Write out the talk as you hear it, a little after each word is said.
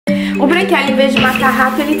O branquelo, em vez de matar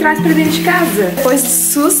rato, ele traz pra dentro de casa. Depois de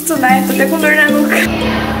susto, né? Tô até com dor na nuca.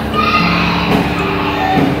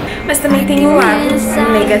 Mas também tem um lado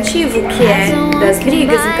negativo, que é das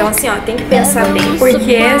brigas. Então assim, ó, tem que pensar bem.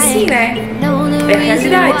 Porque é assim, né? É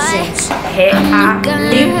realidade, gente.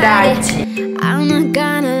 Realidade.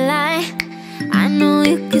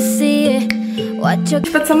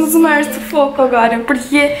 Passamos o maior sufoco agora.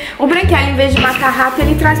 Porque o branquelo, em vez de matar rato,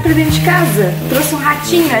 ele traz pra dentro de casa. Trouxe um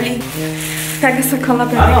ratinho ali. Pega essa cola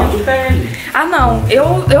pra mim. Ah, não, tu pega ele. Ah, não.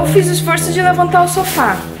 Eu fiz o esforço de levantar o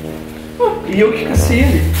sofá. E eu que cacei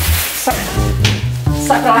ele.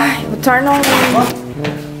 Sai pra lá. Ai, o Thor não...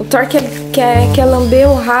 O Thor quer lamber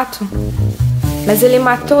o rato. Mas ele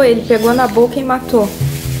matou, ele pegou na boca e matou.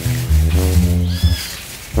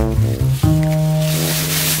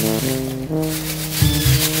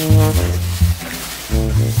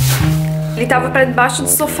 Ele tava pra debaixo do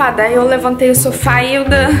sofá, daí eu levantei o sofá e o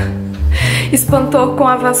Dan espantou com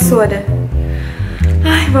a vassoura.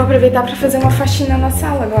 Ai, vou aproveitar pra fazer uma faxina na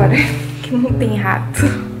sala agora, que não tem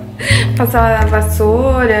rato. Passar a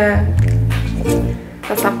vassoura,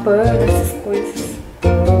 passar pano, essas coisas.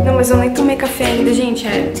 Não, mas eu nem tomei café ainda, gente.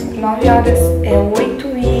 É 9 horas, é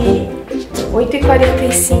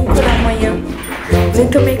 8h45 da manhã. Nem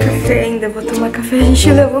tomei café ainda, vou tomar café. A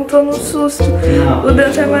gente levantou no susto. O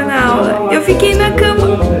Dan tava na aula. Eu fiquei na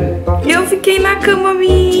cama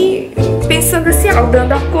me pensando assim, ó, o Dan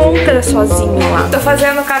dá conta sozinho lá. Tô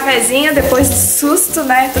fazendo um cafezinho depois do susto,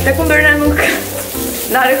 né? Tô até com dor na nuca.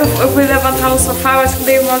 Na hora que eu fui levantar o sofá, eu acho que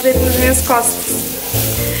dei um mau jeito nas minhas costas.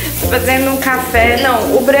 Tô fazendo um café,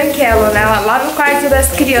 não, o branquelo, né? Lá no quarto das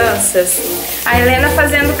crianças. A Helena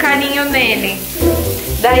fazendo carinho nele.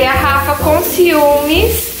 Daí a Rafa, com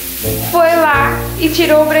ciúmes, foi lá e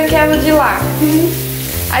tirou o branquelo de lá.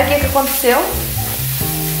 Aí o que aconteceu?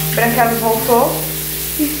 O branquelo voltou?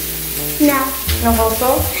 Não. Não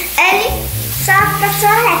voltou? Ele só passou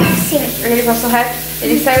reto, sim. Ele passou reto?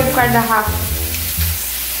 Ele saiu do quarto da Rafa.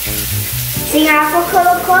 Sim, a Rafa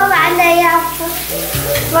colocou lá, daí a Rafa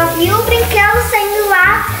viu o brinquedo saindo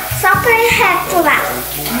lá, só pra ir reto lá.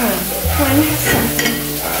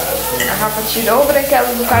 A Rafa tirou o branquelo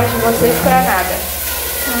do quarto de vocês pra nada.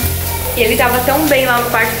 E ele tava tão bem lá no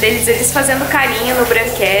quarto deles, eles fazendo carinho no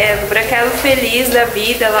branquelo, o branquelo feliz da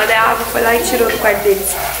vida, lá da Rafa foi lá e tirou do quarto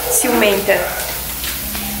deles, ciumenta.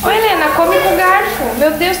 Ô Helena, come com garfo,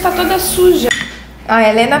 meu Deus, tá toda suja. A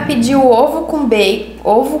Helena pediu ovo com bacon,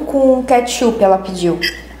 ovo com ketchup ela pediu.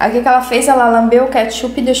 Aí o que ela fez? Ela lambeu o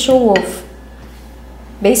ketchup e deixou o ovo.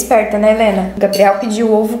 Bem esperta, né, Helena? Gabriel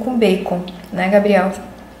pediu ovo com bacon, né, Gabriel?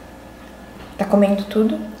 Tá comendo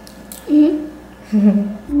tudo?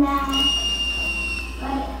 Não.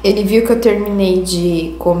 Ele viu que eu terminei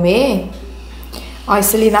de comer. Ó,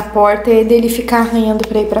 isso ali na porta é dele ficar arranhando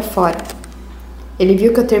pra ir pra fora. Ele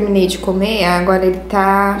viu que eu terminei de comer, agora ele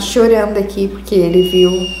tá chorando aqui, porque ele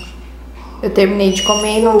viu... Eu terminei de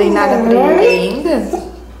comer e não dei nada pra ele ainda.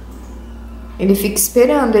 Ele fica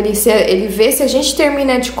esperando, ele vê se a gente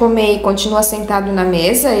termina de comer e continua sentado na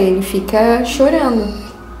mesa, ele fica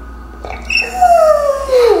chorando.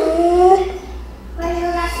 Vai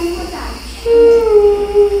jogar com vontade.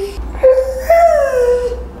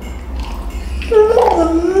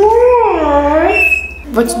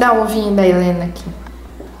 Vou te dar o ovinho da Helena aqui.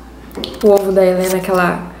 O ovo da Helena que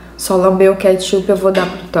ela só lambeu o ketchup, eu vou dar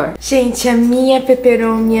pro Thor. Gente, a minha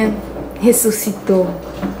peperônia ressuscitou.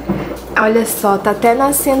 Olha só, tá até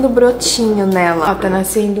nascendo brotinho nela. Ó, tá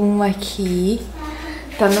nascendo um aqui.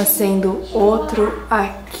 Tá nascendo outro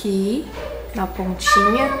aqui, na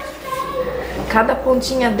pontinha. Cada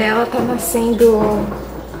pontinha dela tá nascendo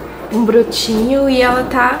um brotinho e ela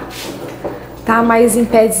tá mais em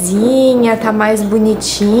pezinha, tá mais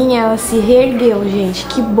bonitinha. Ela se reergueu, gente,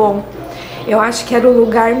 que bom. Eu acho que era o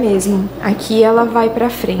lugar mesmo. Aqui ela vai pra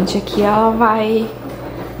frente, aqui ela vai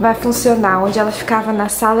funcionar. Onde ela ficava na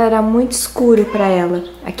sala era muito escuro pra ela.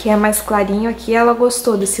 Aqui é mais clarinho, aqui ela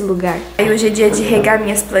gostou desse lugar. Aí hoje é dia de regar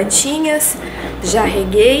minhas plantinhas. Já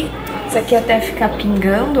reguei. Isso aqui até ficar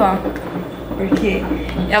pingando, ó. Porque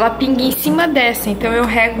ela pinga em cima dessa, então eu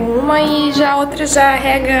rego uma e a outra já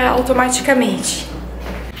rega automaticamente.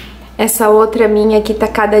 Essa outra minha aqui tá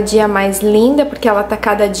cada dia mais linda, porque ela tá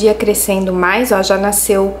cada dia crescendo mais, ó. Já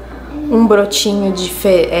nasceu um brotinho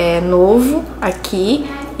novo aqui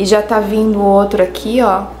e já tá vindo outro aqui,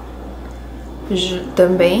 ó.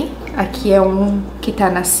 Também. Aqui é um que tá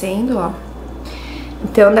nascendo, ó.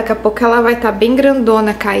 Então daqui a pouco ela vai tá bem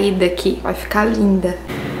grandona, caída aqui. Vai ficar linda.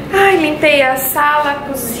 Ai, limpei a sala, a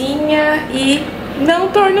cozinha e... Não,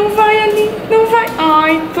 Thor, não vai ali, não vai.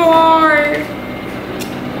 Ai, Thor.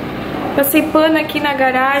 Passei pano aqui na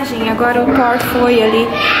garagem, agora o Thor foi ali.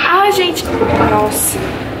 Ah, gente, nossa.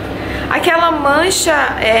 Aquela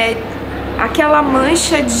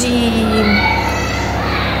mancha de...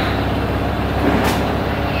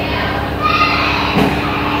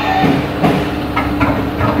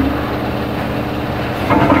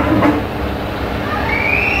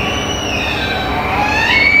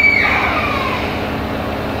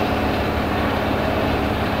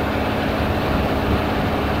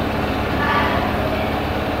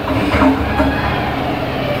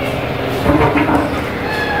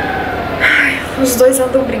 Os dois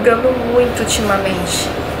andam brigando muito ultimamente.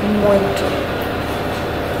 Muito.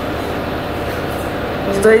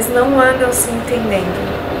 Os dois não andam se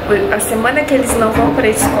entendendo. A semana que eles não vão pra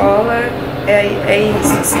escola é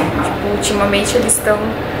isso, assim. Tipo, ultimamente eles estão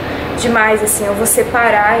demais, assim. Eu vou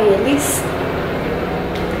separar eles.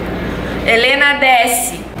 Helena,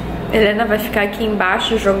 desce! Helena vai ficar aqui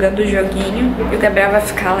embaixo jogando o joguinho e o Gabriel vai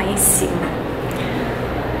ficar lá em cima.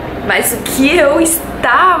 Mas o que eu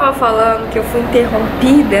estava falando, que eu fui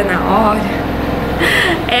interrompida na hora,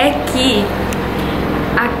 é que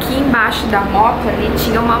aqui embaixo da moto ali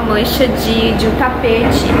tinha uma mancha de um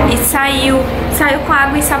tapete e saiu com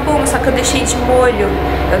água e sabão, só que eu deixei de molho.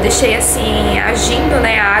 Eu deixei assim, agindo,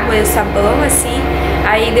 né, a água e o sabão, assim.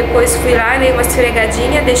 Aí depois fui lá, dei uma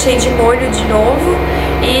esfregadinha, deixei de molho de novo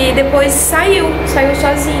e depois saiu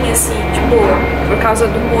sozinha, assim, tipo, por causa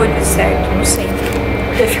do molho, certo? Não sei.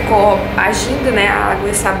 Porque ficou agindo, né, a água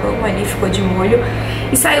e sabão ali, ficou de molho.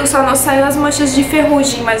 E saiu, só não saiu as manchas de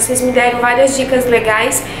ferrugem, mas vocês me deram várias dicas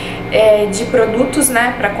legais de produtos,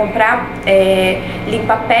 né, pra comprar,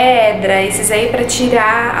 limpa-pedra, esses aí pra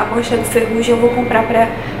tirar a mancha de ferrugem. Eu vou comprar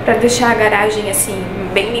pra deixar a garagem, assim,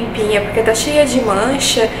 bem limpinha, porque tá cheia de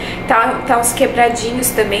mancha, tá uns quebradinhos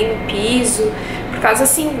também no piso, por causa,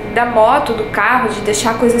 assim, da moto, do carro, de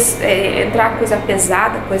deixar coisas, entrar coisa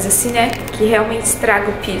pesada, coisa assim, né, que realmente estraga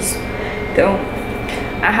o piso. Então,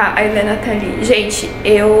 a Helena tá ali. Gente,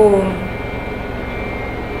 eu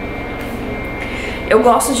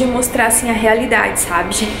gosto de mostrar, assim, a realidade,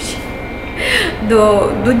 sabe, gente,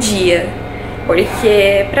 do dia.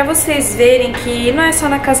 Porque pra vocês verem que não é só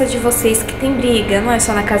na casa de vocês que tem briga, não é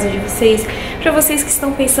só na casa de vocês. Pra vocês que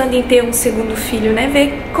estão pensando em ter um segundo filho, né,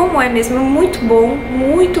 ver como é mesmo. Muito bom,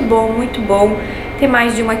 muito bom, muito bom ter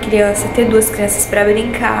mais de uma criança, ter duas crianças pra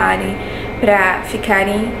brincarem, pra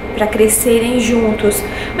ficarem, pra crescerem juntos.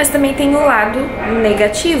 Mas também tem o lado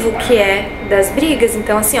negativo, que é das brigas.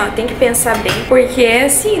 Então, assim, ó, tem que pensar bem, porque é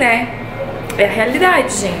assim, né, é a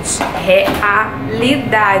realidade, gente,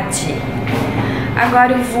 realidade.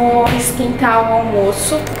 Agora eu vou esquentar o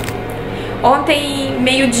almoço. Ontem,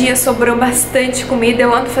 meio-dia, sobrou bastante comida.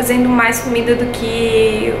 Eu ando fazendo mais comida do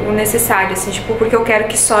que o necessário, assim, tipo, porque eu quero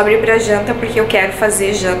que sobre pra janta, porque eu quero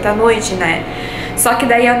fazer janta à noite, né? Só que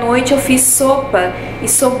daí à noite eu fiz sopa e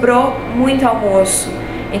sobrou muito almoço.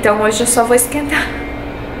 Então hoje eu só vou esquentar.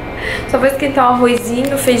 Só vou esquentar um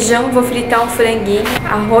arrozinho, feijão, vou fritar um franguinho.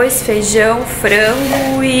 Arroz, feijão,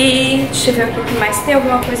 frango e... deixa eu ver o que mais tem.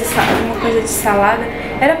 Alguma coisa de salada.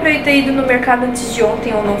 Era pra eu ter ido no mercado antes de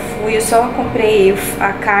ontem, eu não fui. Eu só comprei a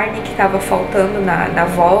carne que tava faltando na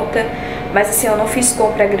volta. Mas assim, eu não fiz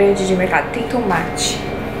compra grande de mercado. Tem tomate.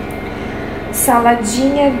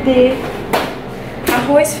 Saladinha de...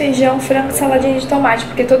 arroz, feijão, frango, saladinha de tomate.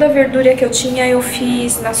 Porque toda a verdura que eu tinha eu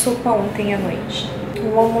fiz na sopa ontem à noite.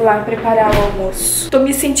 Vamos lá preparar o almoço. Tô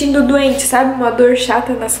me sentindo doente, sabe? Uma dor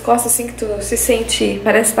chata nas costas, assim, que tu se sente...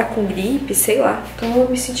 parece que tá com gripe, sei lá. Tô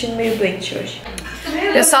me sentindo meio doente hoje.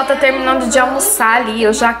 O pessoal tá terminando de almoçar ali,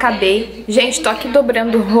 eu já acabei. Gente, tô aqui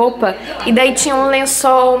dobrando roupa. E daí tinha um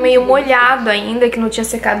lençol meio molhado ainda, que não tinha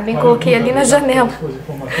secado bem. Coloquei ali na janela.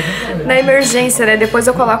 Na emergência, né? Depois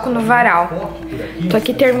eu coloco no varal. Tô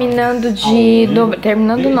aqui terminando de...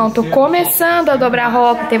 terminando não, tô começando a dobrar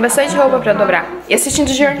roupa. Tem bastante roupa pra dobrar. E assistindo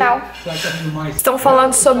o jornal. Estão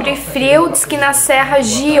falando sobre frio, diz que na serra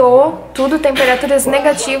geou tudo, temperaturas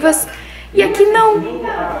negativas. E aqui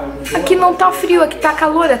não tá frio, aqui tá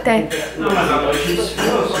calor até.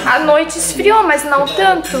 À noite esfriou, mas não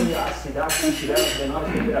tanto.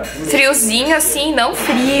 Friozinho assim, não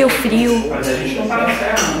frio.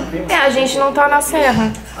 A gente não tá na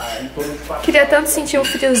serra. Queria tanto sentir um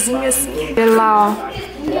friozinho assim. Olha lá,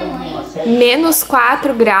 ó. Menos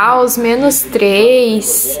 4 graus, menos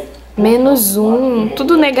 3... menos 1,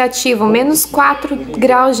 tudo negativo, menos 4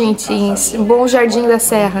 graus, gente, em Bom Jardim da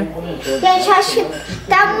Serra. Gente, acho que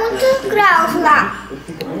tá muitos graus lá.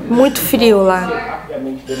 Muito frio lá.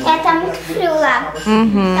 tá muito frio lá.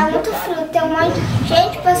 Tá muito frio. Tem um monte de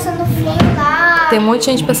gente passando frio lá. Tem um monte de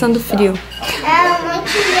gente passando frio. Um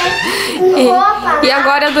monte de gente com roupa. E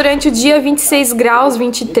agora, durante o dia, 26 graus,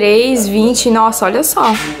 23, 20. Nossa, olha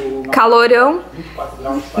só. Calorão.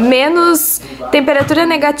 Menos temperatura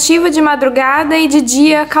negativa de madrugada e de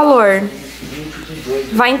dia calor.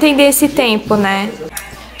 Vai entender esse tempo, né?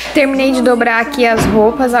 Terminei de dobrar aqui as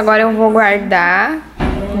roupas, agora eu vou guardar.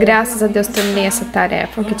 Graças a Deus terminei essa tarefa,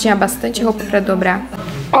 porque tinha bastante roupa pra dobrar.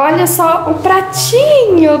 Olha só o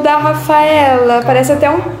pratinho da Rafaela, parece até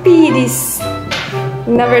um pires.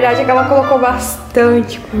 Na verdade é que ela colocou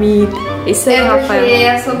bastante comida. Isso aí, Rafaela.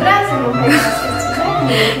 É sobrado, não pegasse.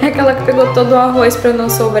 É aquela que pegou todo o arroz pra não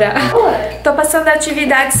sobrar. Tô passando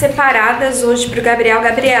atividades separadas hoje pro Gabriel.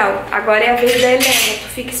 Gabriel, agora é a vez da Helena. Tu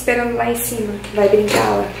fica esperando lá em cima, que vai brincar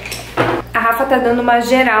lá. A Rafa tá dando uma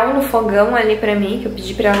geral no fogão ali pra mim, que eu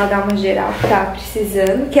pedi pra ela dar uma geral, que tá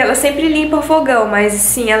precisando. Que ela sempre limpa o fogão, mas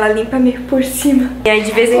sim, ela limpa meio por cima. E aí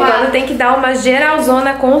de vez em quando tem que dar uma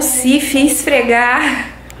geralzona com o sif e esfregar.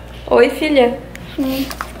 Oi, filha. 1, 2,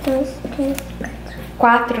 3,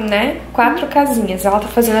 4, né? 4 casinhas. Ela tá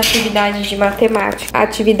fazendo atividade de matemática. A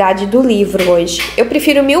atividade do livro hoje. Eu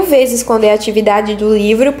prefiro 1000 vezes quando é a atividade do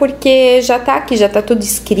livro, porque já tá aqui, já tá tudo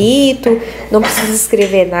escrito, não precisa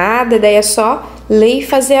escrever nada, daí é só ler e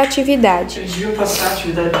fazer a atividade. Eles deviam passar a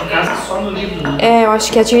atividade em casa só no livro, né? É, eu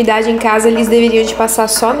acho que a atividade em casa eles deveriam de passar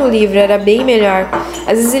só no livro, era bem melhor.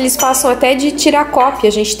 Às vezes eles passam até de tirar cópia,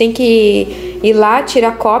 a gente tem que ir lá,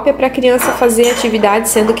 tirar cópia pra criança fazer a atividade,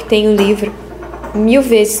 sendo que tem o livro. 1000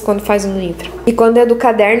 vezes quando faz um livro. E quando é do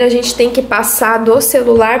caderno, a gente tem que passar do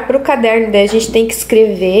celular pro caderno, daí a gente tem que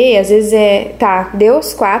escrever, às vezes é... Tá, deu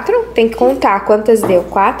os 4, tem que contar quantas deu.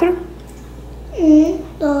 4? 1,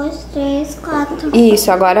 2, 3, 4.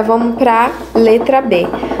 Isso, agora vamos pra letra B.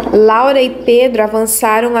 Laura e Pedro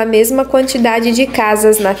avançaram a mesma quantidade de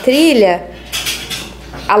casas na trilha.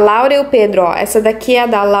 A Laura e o Pedro, ó, essa daqui é a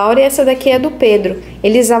da Laura e essa daqui é do Pedro.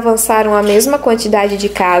 Eles avançaram a mesma quantidade de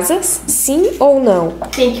casas, sim ou não?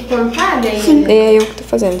 Tem que contar, daí? Sim. É eu que tô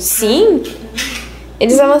fazendo. Sim?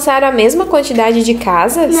 Eles avançaram a mesma quantidade de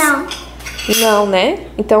casas? Não. Não, né?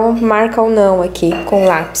 Então marca o não aqui com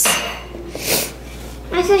lápis.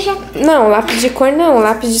 Mas eu já... Não, lápis de cor não,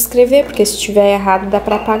 lápis de escrever, porque se tiver errado dá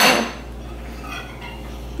pra apagar.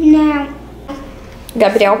 Não.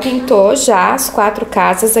 Gabriel pintou já as 4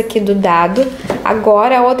 casas aqui do dado.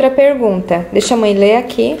 Agora outra pergunta. Deixa a mãe ler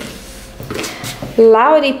aqui.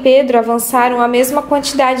 Laura e Pedro avançaram a mesma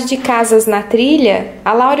quantidade de casas na trilha?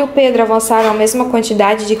 A Laura e o Pedro avançaram a mesma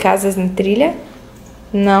quantidade de casas na trilha?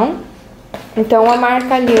 Não? Então a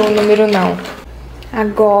marca ali o número não.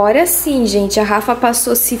 Agora sim, gente, a Rafa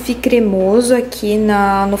passou sif cremoso aqui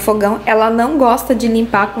no fogão. Ela não gosta de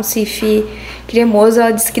limpar com sif cremoso,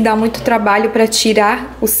 ela diz que dá muito trabalho pra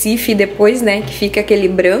tirar o sif depois, né, que fica aquele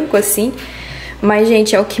branco assim. Mas,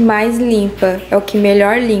 gente, é o que mais limpa, é o que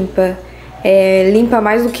melhor limpa. Limpa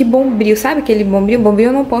mais do que bombril, sabe aquele bombril? Bombril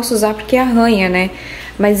eu não posso usar porque arranha, né?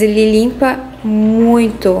 Mas ele limpa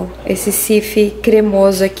muito esse sif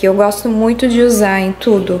cremoso aqui, eu gosto muito de usar em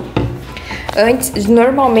tudo.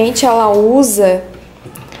 Normalmente ela usa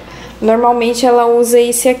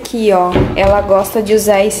esse aqui, ó. Ela gosta de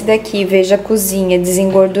usar esse daqui, Veja Cozinha,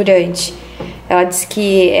 desengordurante. Ela diz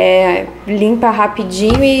que limpa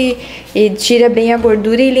rapidinho e tira bem a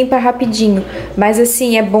gordura e limpa rapidinho. Mas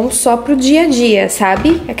assim, é bom só pro dia a dia,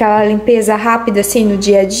 sabe? Aquela limpeza rápida assim no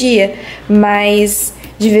dia a dia, mas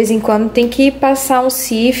de vez em quando tem que passar um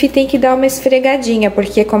sif e tem que dar uma esfregadinha,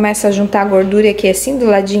 porque começa a juntar gordura aqui assim do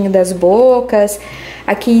ladinho das bocas.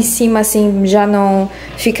 Aqui em cima assim já não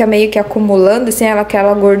fica meio que acumulando assim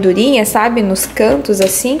aquela gordurinha, sabe? Nos cantos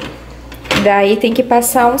assim. Daí tem que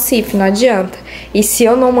passar um sif, não adianta. E se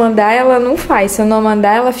eu não mandar, ela não faz. Se eu não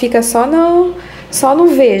mandar, ela fica só no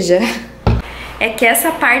Veja. É que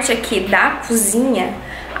essa parte aqui da cozinha,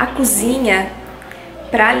 a cozinha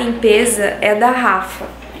pra limpeza é da Rafa.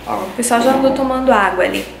 Ó, o pessoal já andou tomando água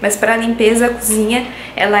ali, mas pra limpeza a cozinha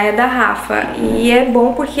ela é da Rafa. E é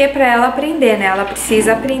bom porque é pra ela aprender, né? Ela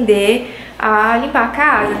precisa aprender a limpar a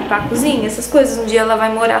casa, limpar a cozinha, essas coisas. Um dia ela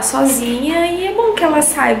vai morar sozinha e é bom que ela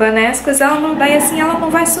saiba, né? As coisas ela não, daí assim ela não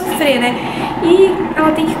vai sofrer, né? E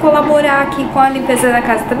ela tem que colaborar aqui com a limpeza da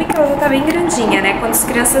casa também, que ela já tá bem grandinha, né? Quando as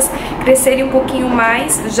crianças crescerem um pouquinho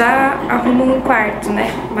mais, já arrumam um quarto,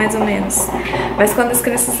 né? Mais ou menos. Mas quando as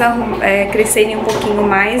crianças crescerem um pouquinho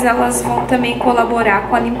mais, elas vão também colaborar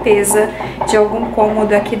com a limpeza de algum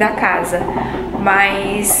cômodo aqui da casa.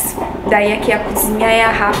 Mas daí aqui a cozinha é a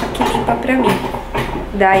Rafa que limpa pra mim.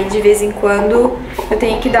 Daí de vez em quando eu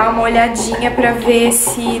tenho que dar uma olhadinha pra ver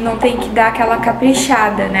se não tem que dar aquela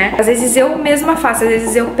caprichada, né? Às vezes eu mesma faço, às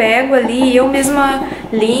vezes eu pego ali e eu mesma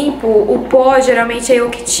limpo. O pó geralmente é eu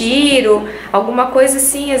que tiro, alguma coisa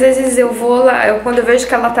assim. Às vezes eu vou lá, quando eu vejo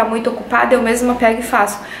que ela tá muito ocupada, eu mesma pego e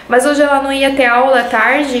faço. Mas hoje ela não ia ter aula à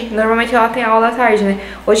tarde, normalmente ela tem aula à tarde, né?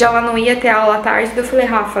 Hoje ela não ia ter aula à tarde, então eu falei,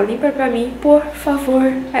 Rafa, limpa pra mim, por favor.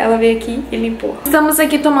 Aí ela veio aqui e limpou. Estamos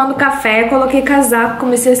aqui tomando café, coloquei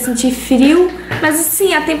casaco, comecei a sentir frio, mas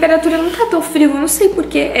assim, a temperatura não tá tão frio, eu não sei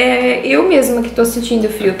porque, é eu mesma que tô sentindo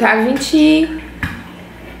frio, tá?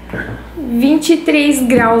 23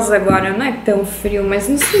 graus agora, não é tão frio, mas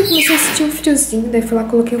não sei, comecei a sentir um friozinho, daí fui lá,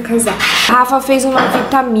 coloquei o casaco. A Rafa fez uma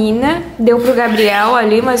vitamina, deu pro Gabriel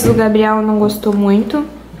ali, mas o Gabriel não gostou muito.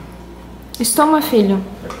 Toma, filho.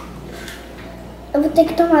 Eu vou ter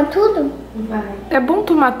que tomar tudo? Vai. É bom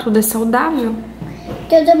tomar tudo, é saudável.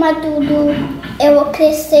 Se eu tomar tudo, eu vou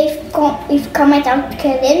crescer e ficar mais alto que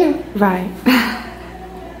a Helena? Vai.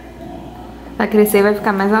 Vai crescer e vai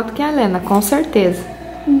ficar mais alto que a Helena, com certeza.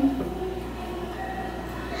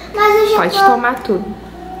 Mas eu já Pode tomar tudo.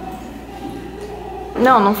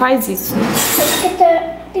 Não, não faz isso.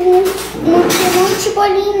 Tem um monte de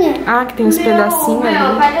bolinha. Ah, que tem uns pedacinhos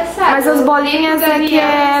ali. Mas as bolinhas é que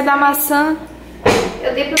é da maçã.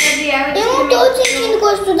 Eu dei pro Gabriel. Eu não tô sentindo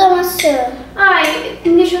gosto da maçã. Ai,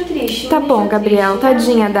 me deixou triste. Tá bom, Gabriel.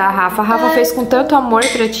 Tadinha da Rafa. A Rafa fez com tanto amor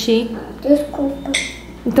pra ti. Desculpa.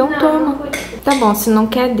 Então toma. Tá bom, se não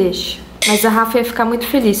quer, deixa. Mas a Rafa ia ficar muito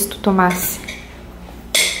feliz se tu tomasse.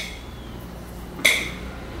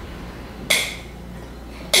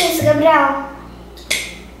 Isso, Gabriel.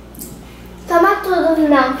 Toma tudo,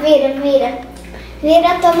 não. Vira. Vira,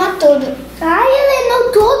 toma tudo. Ai,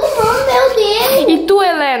 Helena, tudo, mano, meu Deus. E tu,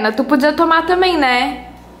 Helena? Tu podia tomar também, né?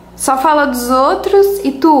 Só fala dos outros.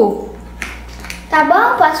 E tu? Tá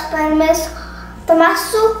bom, posso tomar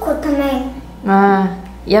suco também. Ah,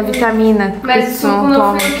 e a vitamina? Mas o suco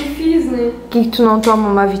não foi eu que fiz, né? Por que tu não toma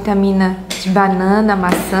uma vitamina de banana,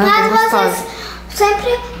 maçã? Mas Que é gostosa. vocês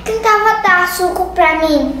sempre tentavam dar suco pra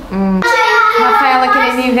mim. Rafaela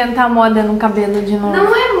querendo inventar moda no cabelo de novo.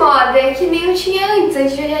 Não é moda, é que nem eu tinha antes.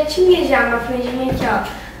 Antes eu já tinha uma franjinha aqui,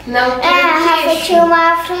 ó. Não tem A Rafa queixo. tinha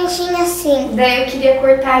uma franjinha assim. Daí eu queria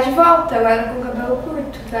cortar de volta, agora com o cabelo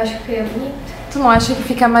curto. Tu acha que fica bonito? Tu não acha que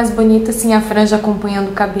fica mais bonita assim a franja acompanhando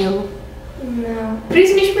o cabelo? Não.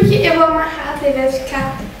 Principalmente porque eu vou amarrar, daí vai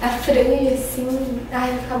ficar a franja assim. Ai,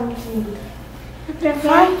 vai ficar muito bonito.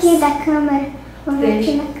 Vai aqui da câmera. Vamos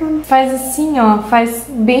aqui na câmera. Faz assim, ó, faz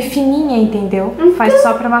bem fininha, entendeu? Faz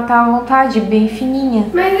só pra matar a vontade, bem fininha.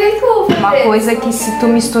 Mas é que eu vou fazer. Uma coisa que se tu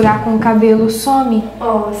misturar com o cabelo some.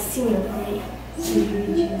 Ó, assim, ó. Se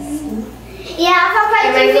dividir assim. E a Rafa vai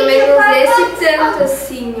É mais ou dividir menos pra esse você. tanto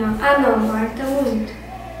assim, ó. Ah, não, agora tá muito.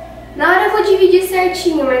 Na hora eu vou dividir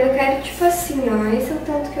certinho, mas eu quero tipo assim, ó. Esse é o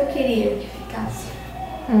tanto que eu queria que ficasse.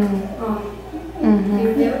 Ó.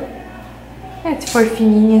 Entendeu? É, se for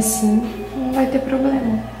fininha assim, não vai ter problema.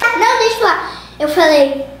 Não, deixa eu falar. Eu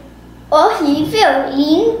falei, horrível,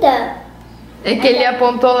 linda. É que ele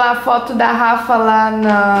apontou lá a foto da Rafa lá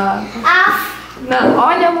na...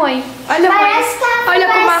 Olha, mãe. Olha, mãe. Parece que a Olha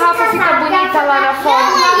como a parece Rafa que fica Rafa bonita lá na foto.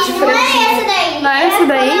 Não, de não é franjinha. essa daí. Não é essa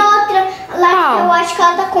daí? Foi outra. Lá Qual? que eu acho que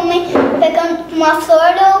ela tá pegando uma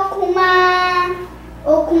flor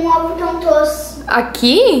ou com um ovo tontoso.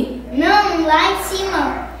 Aqui? Não, lá em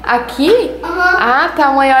cima. Aqui? Aham. Ah,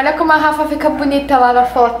 tá, mãe. Olha como a Rafa fica bonita lá na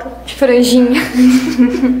foto. De franjinha.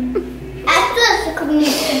 As duas ficam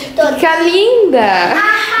bonitas, todas. Fica linda.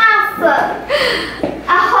 A Rafa,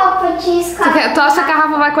 a roupa de escola. Tu acha que a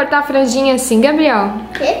Rafa vai cortar a franjinha assim, Gabriel?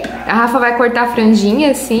 O quê? A Rafa vai cortar a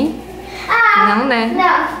franjinha assim? Não, né? Não.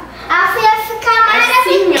 A Rafa ia ficar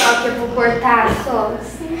Assim, maravilhosa. ó, que eu vou cortar só.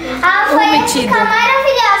 Assim. A Rafa ia Metida. ficar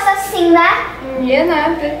maravilhosa assim, né? Não ia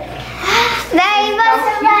nada. Daí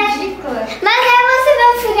você vai... Ridícula. Mas aí você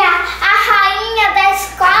vai virar a rainha da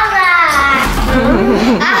escola.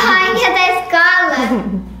 A rainha da escola.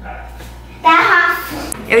 Da Rafa.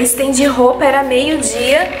 Eu estendi roupa, era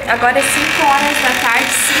meio-dia, agora é 5 horas da tarde,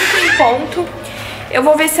 5 em ponto. Eu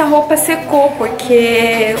vou ver se a roupa secou,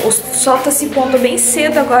 porque o sol tá se pondo bem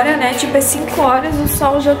cedo agora, né? Tipo, é 5 horas, o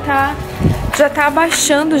sol já tá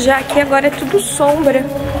abaixando já, aqui agora é tudo sombra.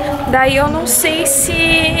 Daí eu não sei se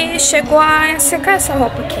chegou a secar essa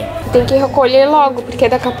roupa aqui. Tem que recolher logo, porque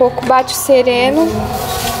daqui a pouco bate o sereno.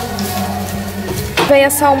 Vem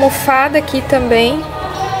essa almofada aqui também.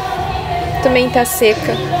 Também tá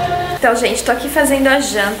seca. Então, gente, tô aqui fazendo a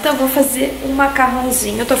janta. Eu vou fazer um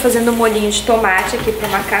macarrãozinho. Eu tô fazendo um molhinho de tomate aqui pro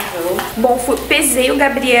macarrão. Bom, pesei o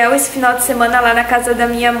Gabriel esse final de semana lá na casa da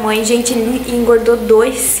minha mãe. Gente, ele engordou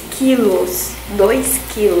 2 quilos. 2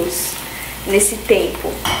 quilos nesse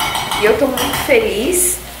tempo. E eu tô muito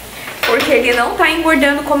feliz, porque ele não tá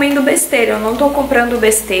engordando comendo besteira. Eu não tô comprando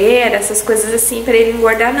besteira, essas coisas assim pra ele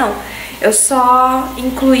engordar, não. Eu só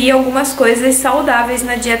incluí algumas coisas saudáveis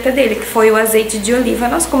na dieta dele, que foi o azeite de oliva.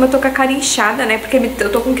 Nossa, como eu tô com a cara inchada, né? Porque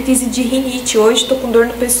eu tô com crise de rinite hoje, tô com dor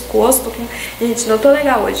no pescoço, tô com... Gente, não tô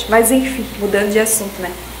legal hoje. Mas enfim, mudando de assunto,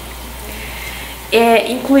 né?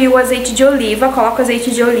 Incluí o azeite de oliva, coloco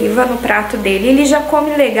azeite de oliva no prato dele. Ele já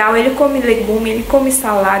come legal, ele come legume, ele come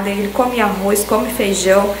salada, ele come arroz, come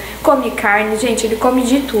feijão, come carne. Gente, ele come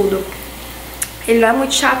de tudo. Ele não é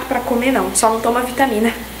muito chato pra comer, não. Só não toma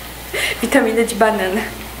vitamina. Vitamina de banana.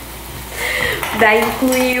 Daí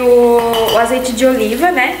inclui o azeite de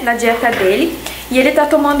oliva, né, na dieta dele. E ele tá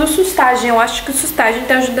tomando sustagem. Eu acho que o sustagem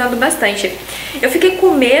tá ajudando bastante. Eu fiquei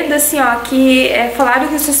com medo, assim, ó, que falaram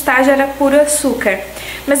que o sustagem era puro açúcar.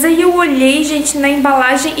 Mas aí eu olhei, gente, na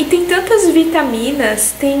embalagem e tem tantas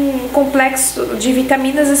vitaminas. Tem um complexo de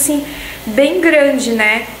vitaminas, assim, bem grande,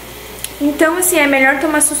 né? Então, assim, é melhor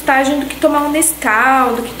tomar sustagem do que tomar um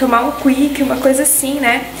Nescau, do que tomar um Quick, uma coisa assim,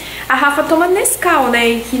 né? A Rafa toma Nescau,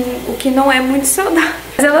 né? O que não é muito saudável.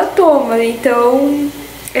 Mas ela toma, então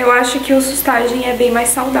eu acho que o sustagem é bem mais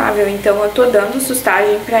saudável. Então eu tô dando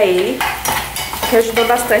sustagem pra ele, que ajudou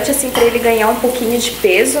bastante, assim, pra ele ganhar um pouquinho de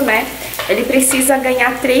peso, né? Ele precisa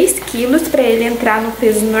ganhar 3 quilos pra ele entrar no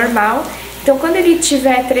peso normal. Então, quando ele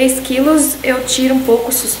tiver 3 quilos, eu tiro um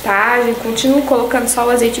pouco sustagem, continuo colocando só o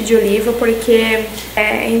azeite de oliva, porque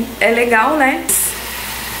é legal, né?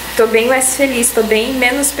 Tô bem mais feliz, tô bem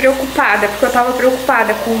menos preocupada, porque eu tava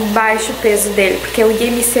preocupada com o baixo peso dele, porque o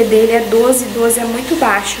IMC dele é 12, 12 é muito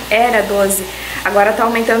baixo, era 12, agora tá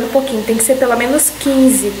aumentando um pouquinho, tem que ser pelo menos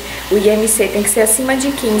 15, o IMC tem que ser acima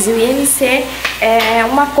de 15, o IMC é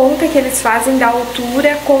uma conta que eles fazem da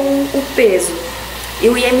altura com o peso. E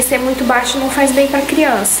o IMC muito baixo não faz bem pra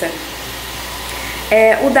criança.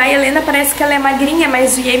 O da Helena parece que ela é magrinha,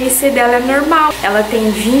 mas o IMC dela é normal. Ela tem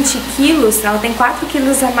 20 quilos, ela tem 4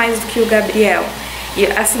 quilos a mais do que o Gabriel. E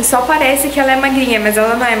assim, só parece que ela é magrinha, mas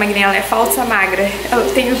ela não é magrinha, ela é falsa magra. Ela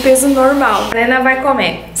tem o peso normal. A Helena vai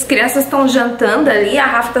comer. As crianças estão jantando ali, a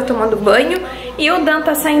Rafa tá tomando banho e o Dan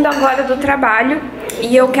tá saindo agora do trabalho.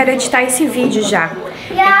 E eu quero editar esse vídeo já.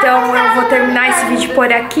 Então eu vou terminar esse vídeo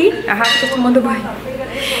por aqui. A Rafa tá tomando banho.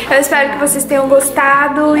 Eu espero que vocês tenham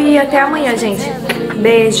gostado e até amanhã, gente.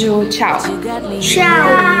 Beijo, tchau.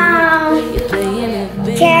 Tchau.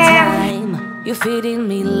 Quero. You're feeding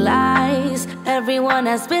me lies. Everyone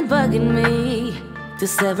has been bugging me to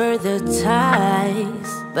sever the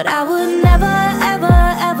ties, but I would never,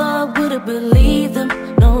 ever, ever would have believed them.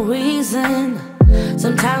 No reason.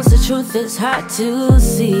 Sometimes the truth is hard to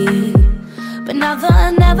see, but now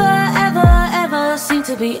the never, ever, ever seem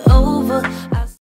to be over.